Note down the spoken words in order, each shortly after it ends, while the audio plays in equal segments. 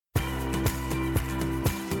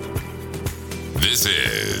This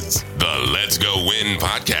is the Let's Go Win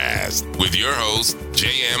podcast with your host,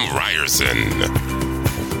 J.M. Ryerson.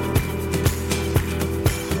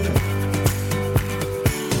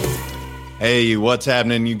 Hey, what's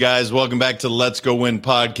happening, you guys? Welcome back to the Let's Go Win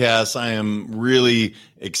podcast. I am really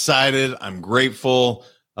excited. I'm grateful.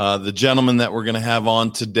 The gentleman that we're going to have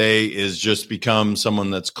on today is just become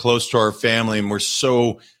someone that's close to our family, and we're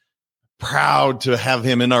so proud to have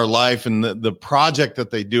him in our life. And the project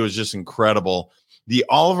that they do is just incredible. The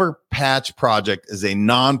Oliver Patch Project is a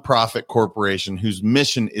nonprofit corporation whose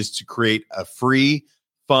mission is to create a free,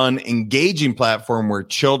 fun, engaging platform where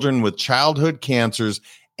children with childhood cancers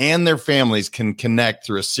and their families can connect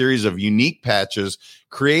through a series of unique patches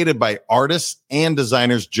created by artists and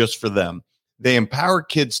designers just for them. They empower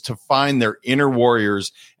kids to find their inner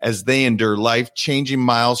warriors as they endure life-changing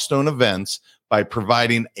milestone events by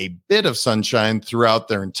providing a bit of sunshine throughout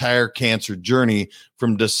their entire cancer journey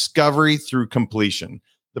from discovery through completion.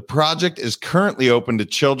 The project is currently open to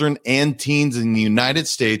children and teens in the United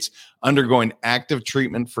States undergoing active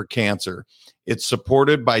treatment for cancer. It's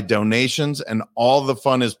supported by donations, and all the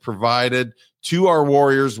fun is provided to our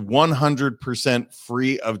warriors 100%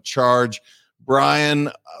 free of charge. Brian,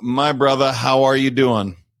 my brother, how are you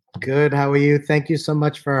doing? Good. How are you? Thank you so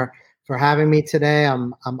much for having me today.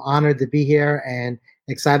 I'm honored to be here and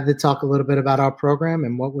excited to talk a little bit about our program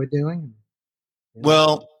and what we're doing.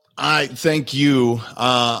 Well, I thank you.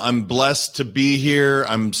 I'm blessed to be here.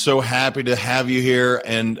 I'm so happy to have you here.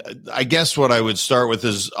 And I guess what I would start with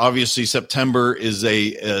is obviously September is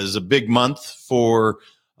a big month for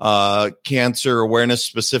cancer awareness,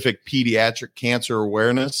 specific pediatric cancer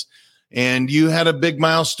awareness. And you had a big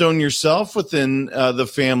milestone yourself within the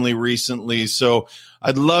family recently. So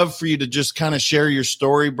I'd love for you to just kind of share your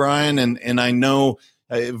story, Brian. And I know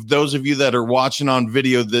those of you that are watching on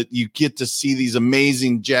video that you get to see these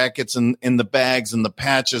amazing jackets and the bags and the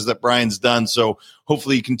patches that Brian's done. So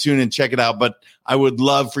hopefully you can tune in and check it out. But I would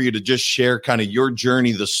love for you to just share kind of your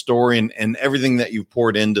journey, the story, and everything that you've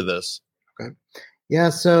poured into this. Okay. Yeah.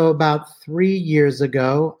 So about 3 years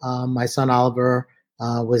ago, my son Oliver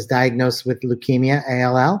was diagnosed with leukemia,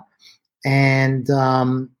 ALL, and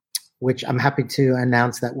which I'm happy to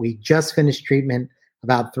announce that we just finished treatment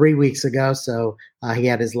about 3 weeks ago. So he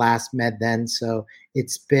had his last med then. So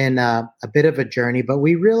it's been a bit of a journey, but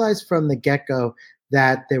we realized from the get-go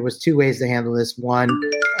that there was two ways to handle this. One,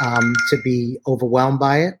 to be overwhelmed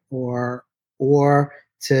by it, or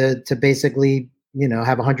to basically,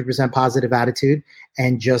 have 100% positive attitude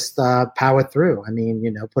and just power through. I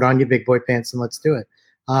mean, put on your big boy pants and let's do it.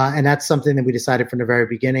 And that's something that we decided from the very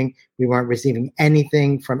beginning. We weren't receiving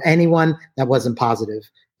anything from anyone that wasn't positive.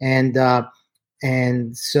 And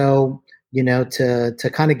so, to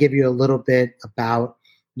kind of give you a little bit about,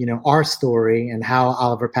 our story and how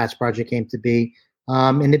Oliver Patch Project came to be.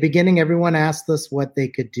 In the beginning, everyone asked us what they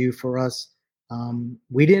could do for us.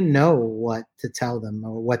 We didn't know what to tell them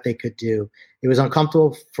or what they could do. It was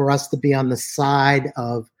uncomfortable for us to be on the side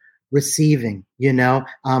of receiving,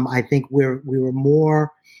 I think we were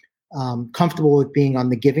more comfortable with being on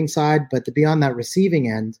the giving side, but to be on that receiving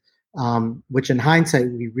end, which in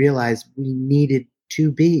hindsight, we realized we needed to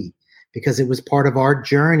be, because it was part of our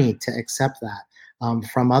journey to accept that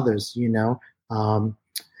from others,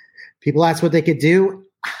 people asked what they could do.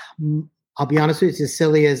 I'll be honest with you, it's as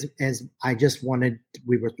silly as I just wanted,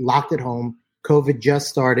 we were locked at home. COVID just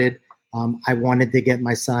started. I wanted to get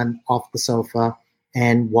my son off the sofa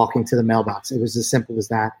and walking to the mailbox. It was as simple as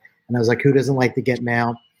that. And I was like, who doesn't like to get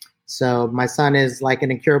mail? So my son is like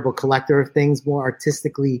an incurable collector of things, more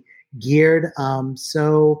artistically geared.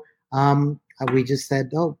 So we just said,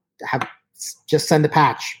 just send a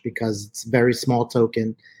patch, because it's a very small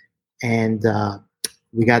token. And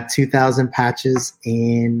we got 2,000 patches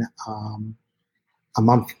in a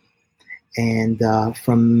month. And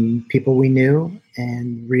from people we knew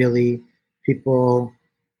and really people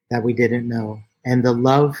that we didn't know. And the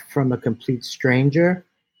love from a complete stranger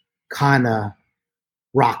kind of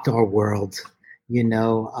rocked our world,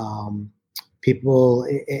 people,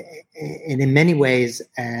 and in many ways,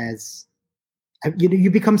 as you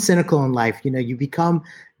become cynical in life, you become,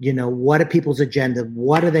 what are people's agenda?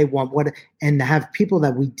 What do they want? And to have people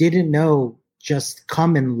that we didn't know just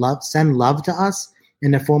come and send love to us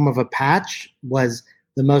in the form of a patch was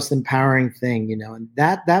the most empowering thing, and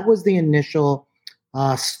that was the initial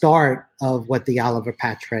start of what the Oliver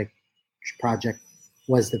Patch Project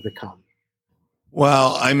was to become.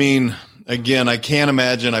 Well, I mean, again, I can't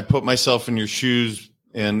imagine. I put myself in your shoes,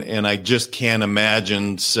 and I just can't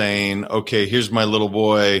imagine saying, okay, here's my little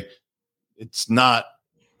boy. It's not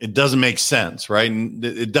it doesn't make sense, right? And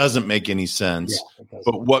it doesn't make any sense. Yeah,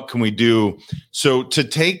 but what can we do? So to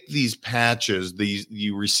take these patches,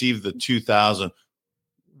 you receive the 2,000.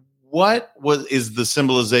 What is the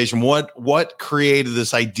symbolization? What created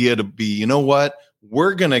this idea to be, you know what,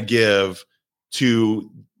 we're going to give to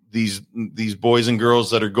these boys and girls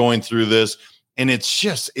that are going through this. And it's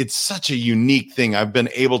such a unique thing. I've been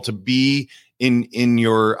able to be in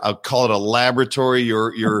your, I'll call it a laboratory,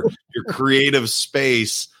 your creative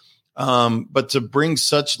space. But to bring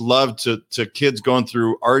such love to kids going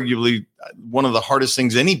through arguably one of the hardest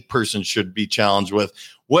things any person should be challenged with.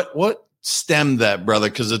 What stemmed that, brother?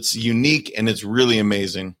 Because it's unique and it's really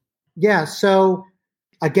amazing. Yeah. So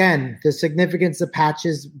again, the significance of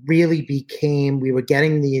patches really became, we were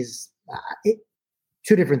getting these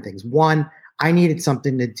two different things. One, I needed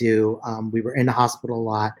something to do. We were in the hospital a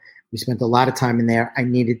lot. We spent a lot of time in there. I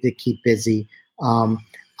needed to keep busy.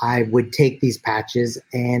 I would take these patches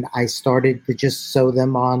and I started to just sew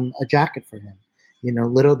them on a jacket for him. You know,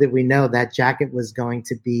 little did we know that jacket was going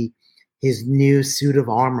to be his new suit of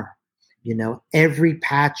armor. You know, every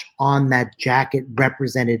patch on that jacket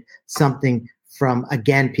represented something from,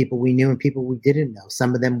 again, people we knew and people we didn't know.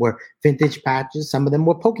 Some of them were vintage patches. Some of them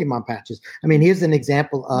were Pokemon patches. I mean, here's an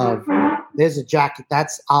example of, there's a jacket.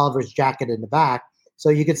 That's Oliver's jacket in the back. So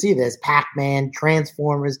you can see there's Pac-Man,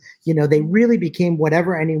 Transformers. You know, they really became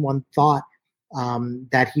whatever anyone thought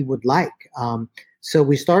that he would like. So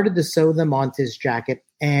we started to sew them onto his jacket.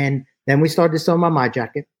 And then we started to sew them on my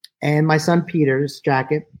jacket and my son Peter's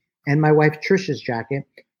jacket and my wife Trisha's jacket.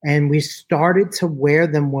 And we started to wear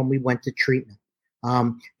them when we went to treatment.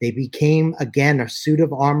 They became, again, a suit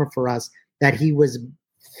of armor for us, that he was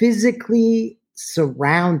physically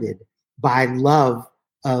surrounded by love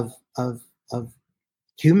of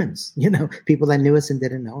humans, you know, people that knew us and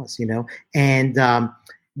didn't know us, you know. And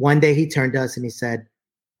one day he turned to us and he said,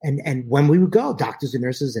 and when we would go, doctors and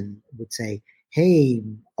nurses and would say, hey,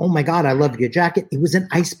 oh my God, I love your jacket. It was an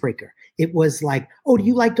icebreaker. It was like, oh, do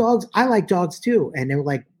you like dogs? I like dogs too. And they were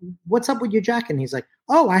like, what's up with your jacket? And he's like,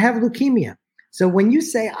 oh, I have leukemia. So when you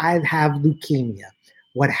say I have leukemia,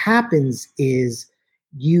 what happens is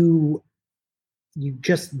you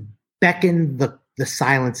just beckon the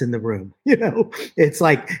silence in the room. You know, it's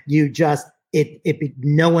like you just,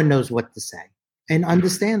 no one knows what to say, and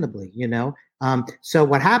understandably, you know. So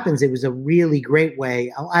what happens, it was a really great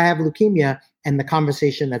way. I have leukemia. And the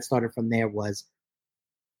conversation that started from there was,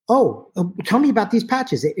 tell me about these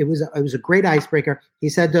patches. It was a great icebreaker. He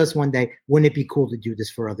said to us one day, wouldn't it be cool to do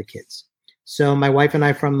this for other kids? So my wife and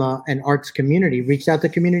I, from an arts community, reached out to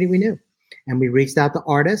the community we knew. And we reached out to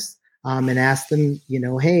artists and asked them, you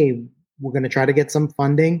know, hey, we're going to try to get some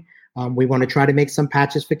funding. We want to try to make some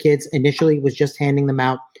patches for kids. Initially, it was just handing them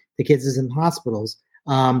out to kids in hospitals.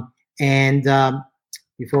 Before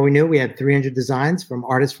we knew it, we had 300 designs from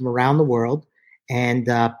artists from around the world. And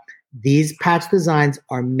these patch designs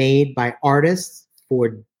are made by artists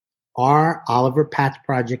for our Oliver Patch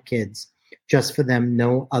Project kids, just for them.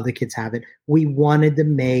 No other kids have it. We wanted to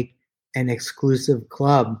make an exclusive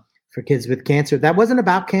club for kids with cancer. That wasn't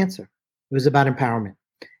about cancer. It was about empowerment.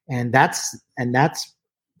 And that's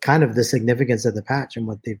kind of the significance of the patch and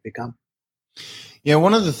what they've become. Yeah,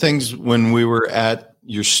 one of the things when we were at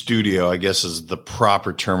your studio, I guess is the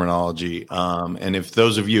proper terminology. And if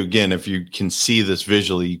those of you, again, if you can see this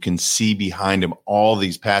visually, you can see behind them all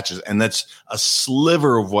these patches, and that's a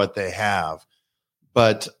sliver of what they have.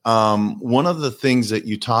 But one of the things that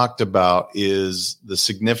you talked about is the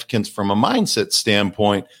significance from a mindset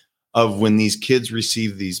standpoint of when these kids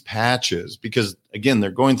receive these patches, because again, they're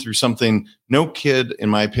going through something no kid, in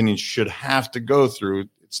my opinion, should have to go through.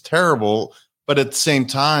 It's terrible, but at the same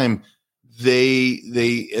time,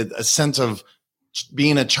 they a sense of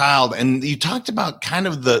being a child. And you talked about kind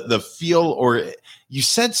of the feel, or you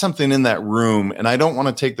said something in that room, and I don't want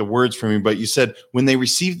to take the words from you, but you said when they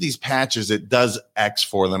receive these patches, it does X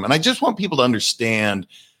for them. And I just want people to understand,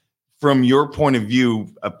 from your point of view,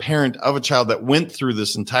 a parent of a child that went through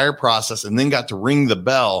this entire process and then got to ring the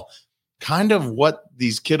bell, kind of what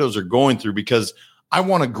these kiddos are going through, because I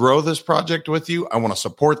want to grow this project with you. I want to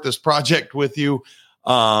support this project with you.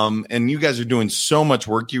 And you guys are doing so much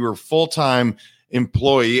work. You are a full-time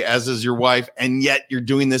employee, as is your wife, and yet you're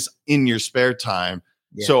doing this in your spare time.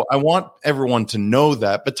 Yeah. So I want everyone to know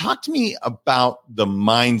that. But talk to me about the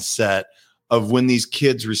mindset of when these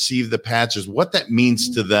kids receive the patches, what that means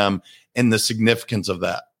to them and the significance of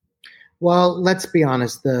that. Well, let's be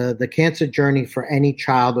honest. The cancer journey for any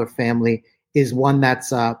child or family is one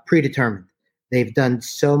that's predetermined. They've done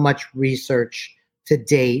so much research to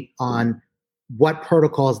date on what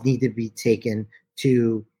protocols need to be taken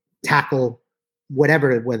to tackle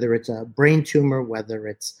whatever, whether it's a brain tumor, whether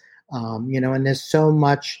it's, and there's so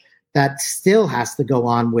much that still has to go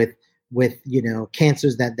on with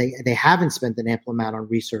cancers that they haven't spent an ample amount on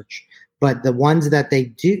research, but the ones that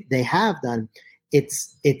they have done,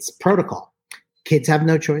 it's protocol. Kids have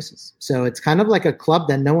no choices. So it's kind of like a club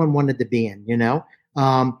that no one wanted to be in,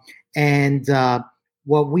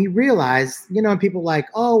 what we realized, and people like,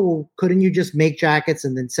 oh, well, couldn't you just make jackets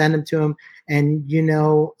and then send them to them and,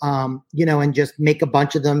 and just make a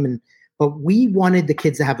bunch of them. But we wanted the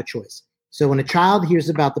kids to have a choice. So when a child hears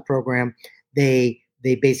about the program, they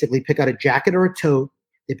basically pick out a jacket or a tote.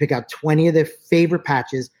 They pick out 20 of their favorite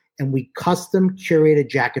patches, and we custom curate a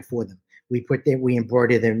jacket for them. We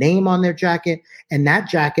embroider their name on their jacket, and that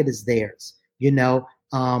jacket is theirs.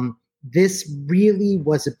 This really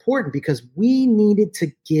was important because we needed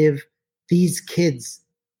to give these kids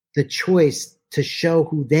the choice to show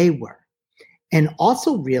who they were, and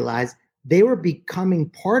also realize they were becoming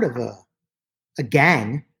part of a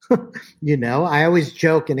gang. I always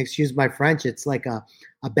joke, and excuse my French, it's like a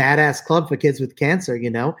badass club for kids with cancer.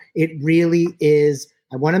 It really is.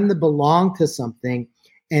 I want them to belong to something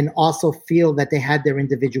and also feel that they had their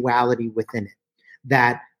individuality within it.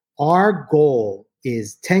 That our goal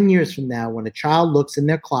is 10 years from now, when a child looks in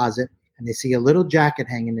their closet and they see a little jacket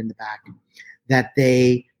hanging in the back, that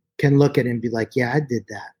they can look at it and be like, yeah, I did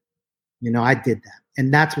that. I did that.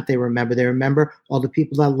 And that's what they remember. They remember all the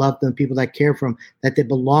people that love them, people that care for them, that they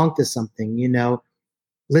belong to something.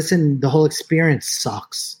 Listen, the whole experience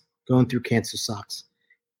sucks. Going through cancer sucks.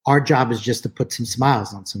 Our job is just to put some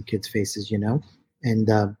smiles on some kids' faces,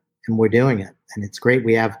 and we're doing it. And it's great.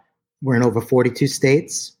 We're in over 42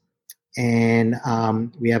 states, and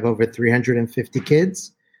we have over 350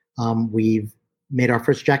 kids. We've made our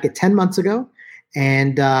first jacket 10 months ago,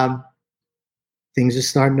 and things are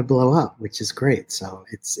starting to blow up, which is great. So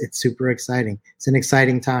it's super exciting. It's an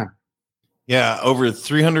exciting time. Yeah, over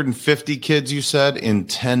 350 kids, you said, in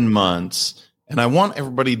 10 months. And I want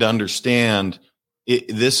everybody to understand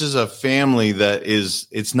this is a family that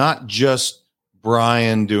it's not just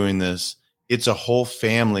Brian doing this. It's a whole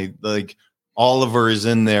family. Like Oliver is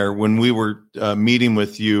in there when we were meeting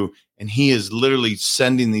with you, and he is literally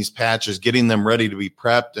sending these patches, getting them ready to be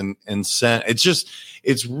prepped and sent.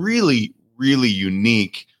 It's really, really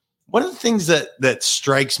unique. One of the things that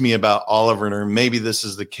strikes me about Oliver, or maybe this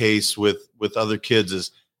is the case with other kids,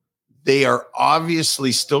 is they are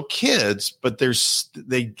obviously still kids, but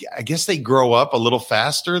I guess they grow up a little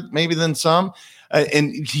faster maybe than some.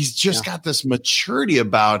 And he's just got this maturity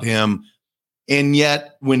about him. And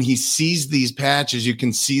yet when he sees these patches, you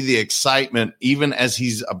can see the excitement even as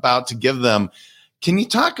he's about to give them. Can you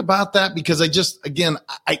talk about that? Because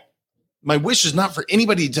my wish is not for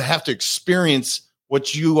anybody to have to experience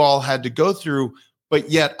what you all had to go through, but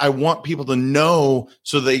yet I want people to know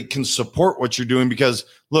so they can support what you're doing. Because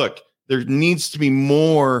look, there needs to be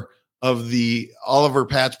more of the Oliver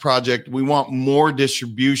Patch Project. We want more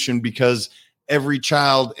distribution because every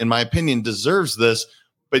child, in my opinion, deserves this,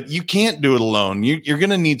 but you can't do it alone. You're going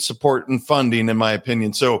to need support and funding, in my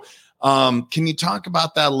opinion. So can you talk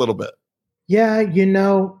about that a little bit? Yeah,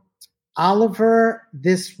 Oliver,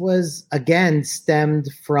 this was, again, stemmed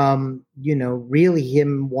from, really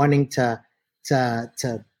him wanting to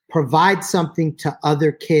provide something to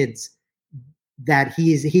other kids that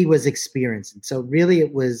he was experiencing. So really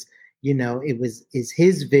it was, is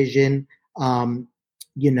his vision, and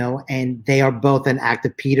they are both an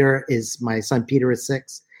active. My son Peter is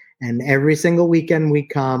 6, and every single weekend we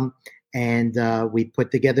come and we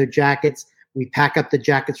put together jackets. We pack up the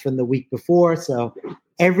jackets from the week before. So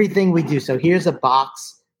everything we do. So here's a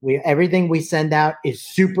box. Everything we send out is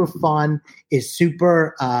super fun, is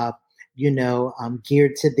super,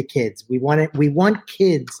 geared to the kids. We want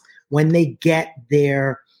kids when they get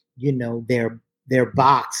their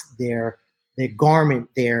box, their garment,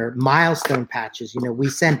 their milestone patches.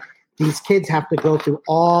 These kids have to go through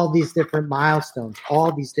all these different milestones,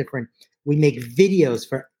 we make videos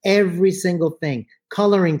for every single thing,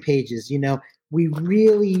 coloring pages. We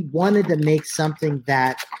really wanted to make something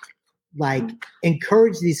that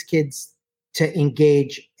encourage these kids to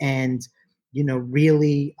engage and,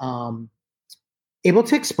 really able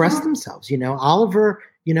to express themselves. Oliver,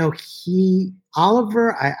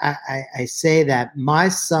 I say that my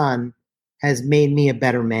son has made me a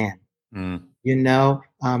better man.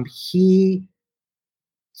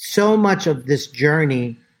 So much of this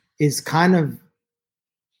journey is kind of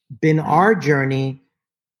been our journey.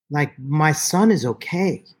 Like, my son is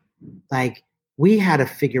okay. Like, we had to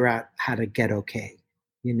figure out how to get okay,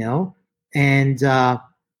 and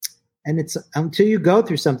it's until you go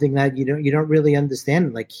through something that you don't really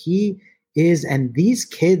understand. Like, he and these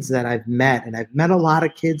kids that I've met, and I've met a lot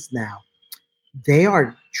of kids now, they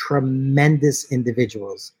are tremendous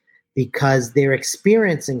individuals because they're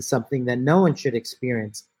experiencing something that no one should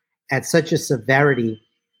experience at such a severity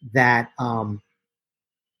that, to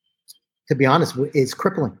be honest, is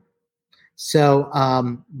crippling. So,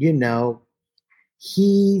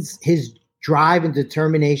 his drive and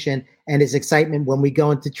determination and his excitement when we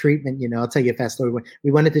go into treatment, I'll tell you a fast story.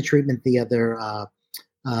 We went into treatment the other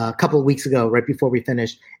a couple of weeks ago, right before we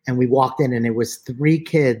finished, and we walked in and it was 3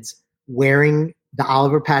 kids wearing the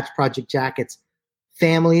Oliver Patch Project jackets,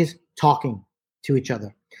 families talking to each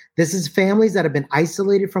other. This is families that have been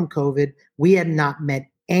isolated from COVID. We had not met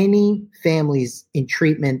any families in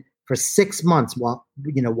treatment for 6 months while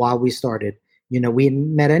we started. We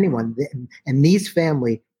hadn't met anyone. And these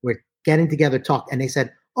family were getting together, talk, and they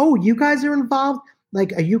said, "Oh, you guys are involved?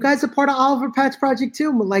 Like, are you guys a part of Oliver Patch Project too?"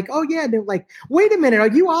 And we're like, "Oh yeah." And they're like, "Wait a minute, are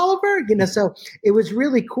you Oliver?" So it was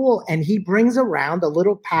really cool. And he brings around a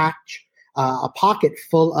little patch, a pocket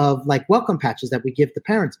full of like welcome patches that we give to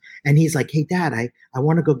parents. And he's like, "Hey Dad, I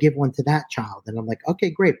want to go give one to that child." And I'm like, "Okay,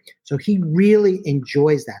 great." So he really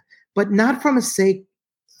enjoys that, but not from a sake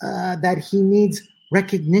that he needs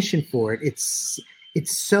recognition for it. It's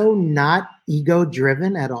so not ego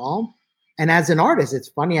driven at all. And as an artist, it's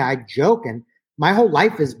funny, I joke, and my whole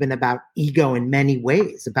life has been about ego in many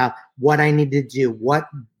ways, about what I need to do, what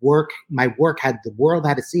my work the world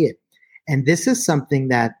had to see it. And this is something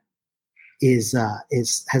that has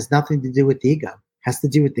nothing to do with ego, has to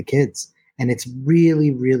do with the kids. And it's really,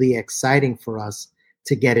 really exciting for us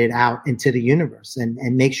to get it out into the universe and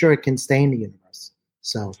make sure it can stay in the universe.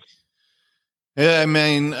 So. Yeah, I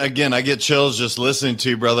mean, again, I get chills just listening to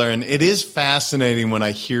you, brother. And it is fascinating when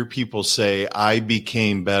I hear people say, "I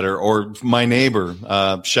became better," or my neighbor,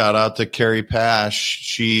 shout out to Carrie Pash.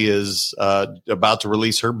 She is about to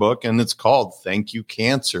release her book, and it's called "Thank You,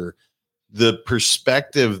 Cancer." The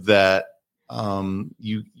perspective that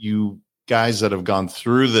you guys that have gone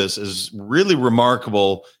through this is really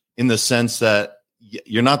remarkable in the sense that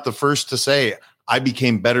you're not the first to say, "I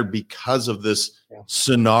became better because of this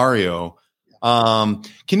scenario." Can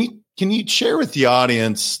you share with the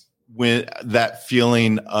audience when that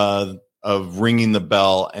feeling of ringing the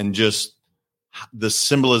bell and just the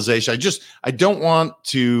symbolization? I don't want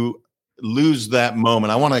to lose that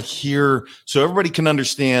moment. I want to hear so everybody can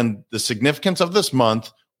understand the significance of this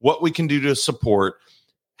month, what we can do to support.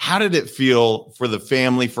 How did it feel for the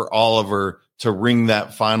family, for Oliver, to ring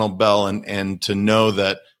that final bell and to know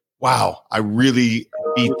that, wow, I really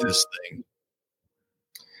beat this thing?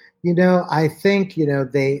 I think,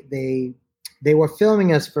 they were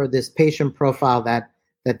filming us for this patient profile that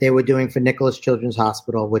they were doing for Nicholas Children's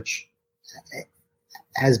Hospital, which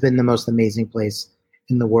has been the most amazing place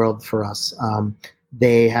in the world for us.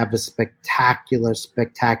 They have a spectacular,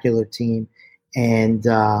 spectacular team, and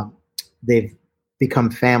they've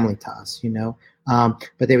become family to us,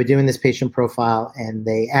 But they were doing this patient profile, and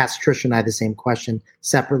they asked Trish and I the same question.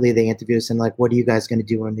 Separately, they interviewed us and like, "What are you guys going to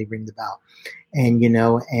do when they ring the bell?" And,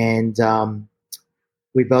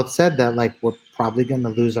 we both said that, like, we're probably going to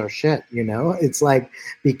lose our shit, It's like,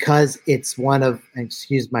 because it's one of,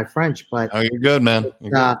 excuse my French, but oh, you're good, man.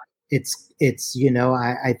 It's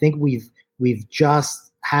I think we've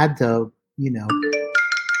just had to,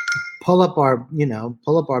 pull up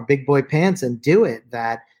our big boy pants and do it.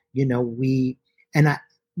 That, we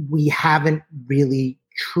haven't really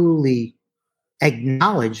truly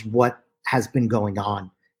acknowledged what has been going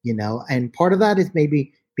on, and part of that is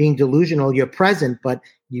maybe being delusional. You're present, but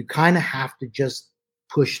you kind of have to just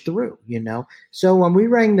push through, So when we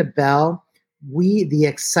rang the bell, the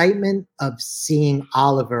excitement of seeing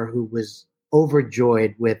Oliver, who was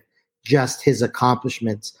overjoyed with just his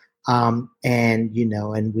accomplishments, and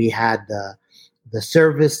we had the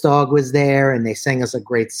service dog was there, and they sang us a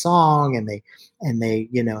great song, and they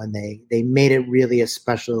made it really a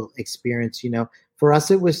special experience. For us,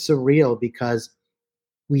 it was surreal because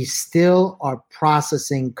we still are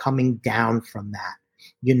processing coming down from that,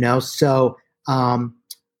 So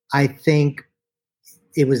I think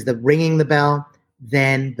it was the ringing the bell,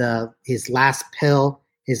 then his last pill,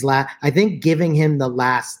 I think giving him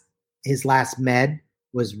his last med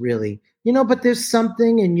was really, but there's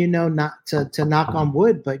something, and, not to knock on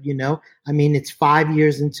wood, but, it's 5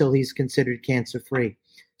 years until he's considered cancer free.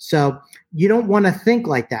 So you don't want to think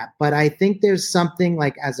like that, but I think there's something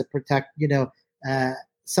like as a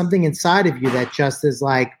something inside of you that just is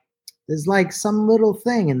like, there's like some little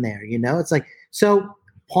thing in there, it's like, so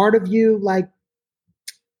part of you, like,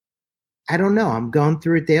 I don't know, I'm going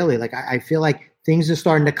through it daily. Like, I feel like things are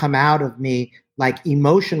starting to come out of me, like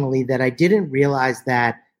emotionally, that I didn't realize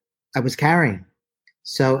that I was carrying.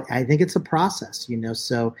 So I think it's a process,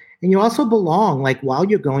 so, and you also belong, like while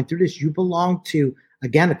you're going through this, you belong to,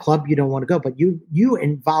 again, a club you don't want to go, but you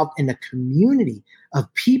involved in a community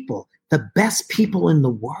of people, the best people in the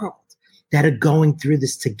world that are going through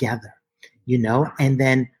this together, and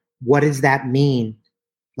then what does that mean?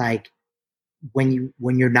 Like when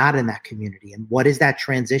you're not in that community, and what is that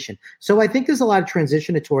transition? So I think there's a lot of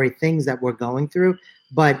transitionatory things that we're going through,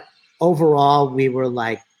 but overall we were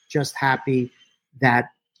like just happy that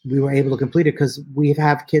we were able to complete it, because we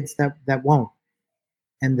have kids that won't.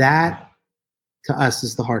 And that to us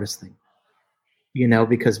is the hardest thing,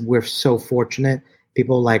 because we're so fortunate.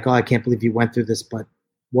 People are like, oh, I can't believe you went through this. But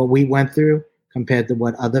what we went through compared to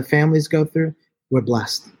what other families go through, we're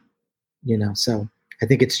blessed, So I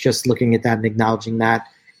think it's just looking at that and acknowledging that,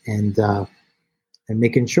 and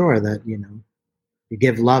making sure that, you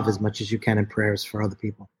give love as much as you can in prayers for other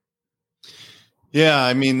people. Yeah,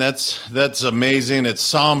 I mean, that's amazing. It's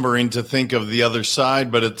sombering to think of the other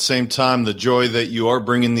side, but at the same time, the joy that you are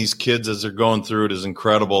bringing these kids as they're going through it is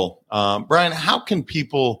incredible. Brian, how can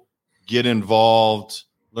people get involved,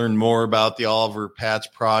 learn more about the Oliver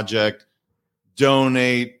Patch Project,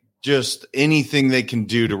 donate, just anything they can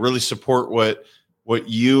do to really support what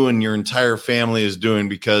you and your entire family is doing?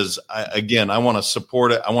 Because I want to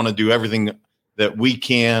support it. I want to do everything that we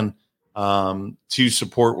can to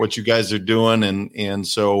support what you guys are doing. And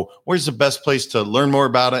so where's the best place to learn more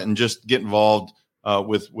about it and just get involved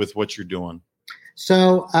with what you're doing?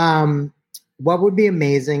 So what would be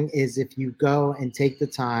amazing is if you go and take the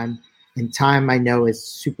time, and time I know is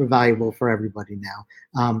super valuable for everybody now.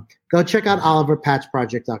 Go check out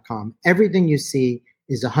oliverpatchproject.com. Everything you see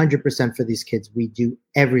is 100% for these kids. We do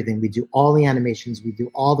everything. We do all the animations. We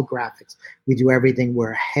do all the graphics. We do everything.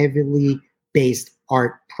 We're a heavily based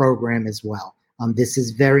art program as well. This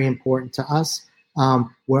is very important to us.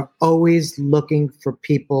 We're always looking for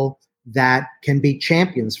people that can be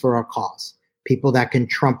champions for our cause, people that can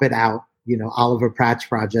trumpet out, Oliver Patch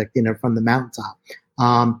Project, from the mountaintop.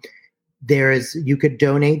 You could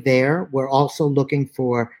donate there. We're also looking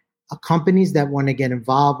for companies that want to get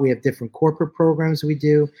involved. We have different corporate programs we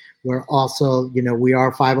do. We're also, we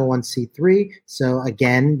are 501c3. So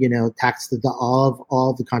again,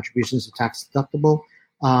 all the contributions are tax deductible.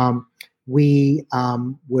 We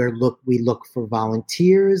look for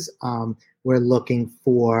volunteers. We're looking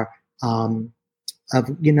for,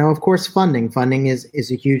 of course, funding. Funding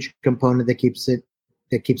is a huge component that keeps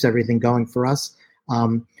everything going for us.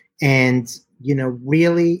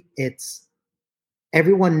 Really it's,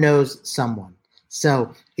 everyone knows someone.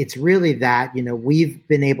 So it's really that, we've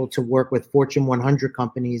been able to work with Fortune 100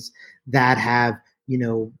 companies that have,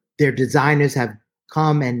 their designers have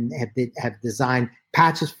come and have designed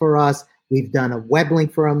patches for us. We've done a web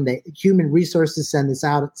link for them. The human resources send this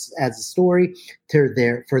out as a story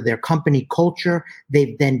for their company culture.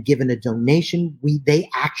 They've then given a donation. They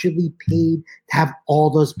actually paid to have all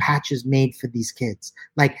those patches made for these kids,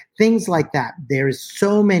 like things like that. There's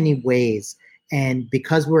so many ways. And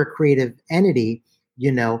because we're a creative entity,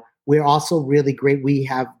 we're also really great. We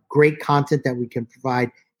have great content that we can provide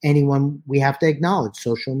anyone. We have to acknowledge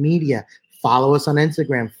social media. Follow us on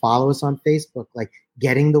Instagram. Follow us on Facebook. Like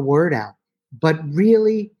getting the word out. But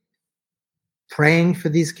really praying for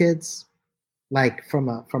these kids, like from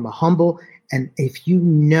a humble. And if you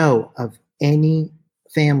know of any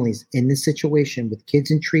families in this situation with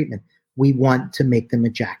kids in treatment, we want to make them a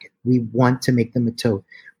jacket. We want to make them a tote.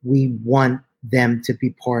 We want them to be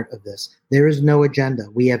part of this. There is no agenda.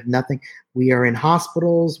 We have nothing. We are in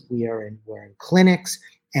hospitals. We're in clinics,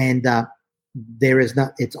 and there is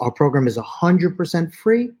not. Our program is 100%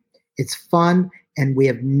 free. It's fun, and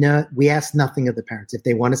we ask nothing of the parents. If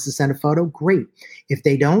they want us to send a photo, great. If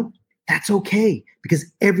they don't, that's okay, because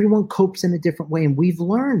everyone copes in a different way, and we've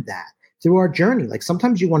learned that through our journey. Like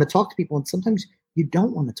sometimes you want to talk to people, and sometimes you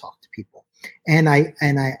don't want to talk to people. And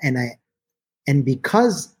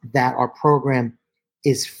because that our program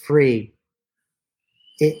is free,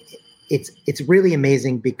 it's really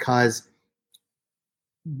amazing, because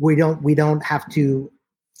we don't have to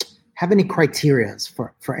have any criteria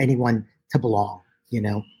for anyone to belong,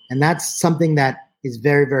 and that's something that is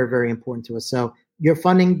very, very, very important to us. So your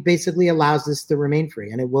funding basically allows this to remain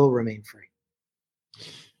free, and it will remain free.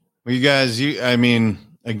 Well, you guys, again,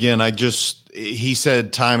 he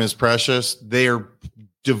said time is precious. They are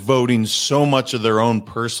devoting so much of their own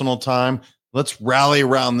personal time. Let's rally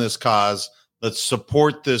around this cause. Let's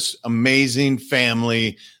support this amazing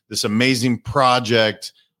family, this amazing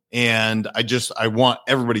project. And I want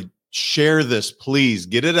everybody share this, please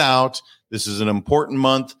get it out. This is an important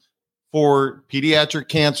month for pediatric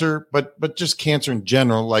cancer, but just cancer in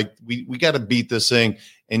general. Like we got to beat this thing.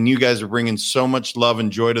 And you guys are bringing so much love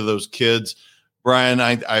and joy to those kids. Brian,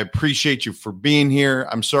 I appreciate you for being here.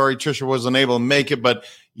 I'm sorry Trisha wasn't able to make it, but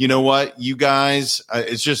you know what, you guys,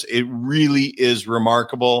 it really is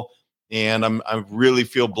remarkable. And I really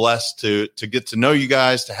feel blessed to get to know you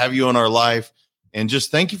guys, to have you in our life, and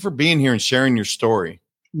just thank you for being here and sharing your story.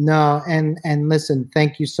 No, and listen,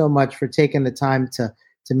 thank you so much for taking the time to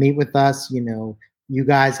meet with us. You know, you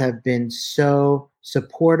guys have been so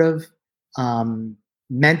supportive,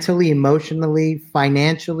 mentally, emotionally,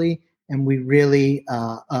 financially, and we really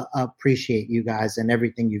appreciate you guys and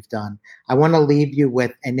everything you've done. I want to leave you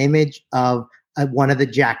with an image of one of the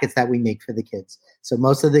jackets that we make for the kids. So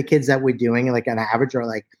most of the kids that we're doing, like on average, are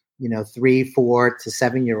like, 3, 4 to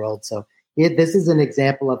 7 year olds. So this is an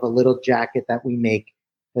example of a little jacket that we make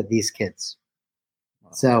for these kids.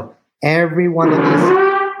 So every one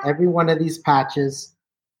of these patches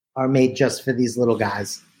are made just for these little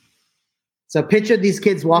guys. So picture these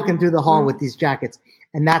kids walking through the hall with these jackets,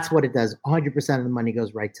 and that's what it does. 100% of the money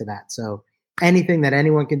goes right to that. So anything that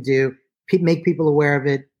anyone can do, make people aware of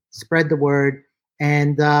it, spread the word,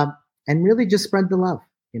 and really just spread the love.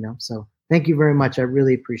 So thank you very much. I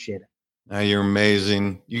really appreciate it. You're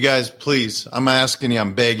amazing. You guys, please, I'm asking you,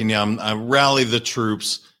 I'm begging you, I rally the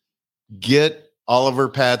troops. Get Oliver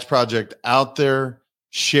Patch Project out there.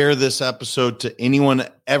 Share this episode to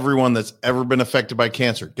everyone that's ever been affected by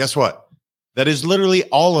cancer. Guess what? That is literally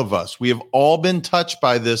all of us. We have all been touched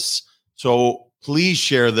by this. So please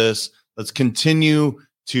share this. Let's continue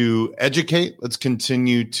to educate. Let's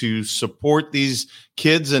continue to support these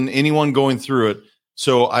kids and anyone going through it.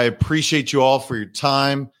 So I appreciate you all for your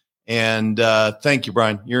time. And thank you,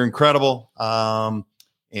 Brian. You're incredible.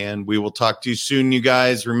 And we will talk to you soon, you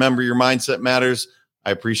guys. Remember, your mindset matters.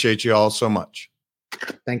 I appreciate you all so much.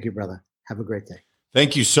 Thank you, brother. Have a great day.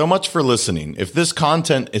 Thank you so much for listening. If this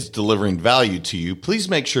content is delivering value to you, please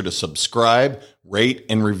make sure to subscribe, rate,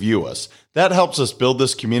 and review us. That helps us build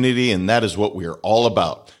this community, and that is what we are all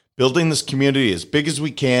about. Building this community as big as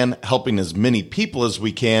we can, helping as many people as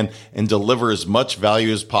we can, and deliver as much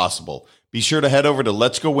value as possible. Be sure to head over to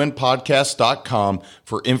letsgowinpodcast.com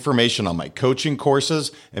for information on my coaching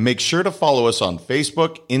courses, and make sure to follow us on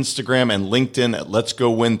Facebook, Instagram, and LinkedIn at Let's Go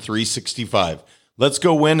Win 365. Let's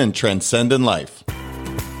go win and transcend in life.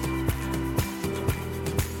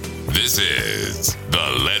 This is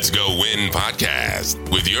the Let's Go Win podcast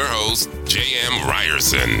with your host, J.M.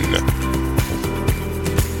 Ryerson.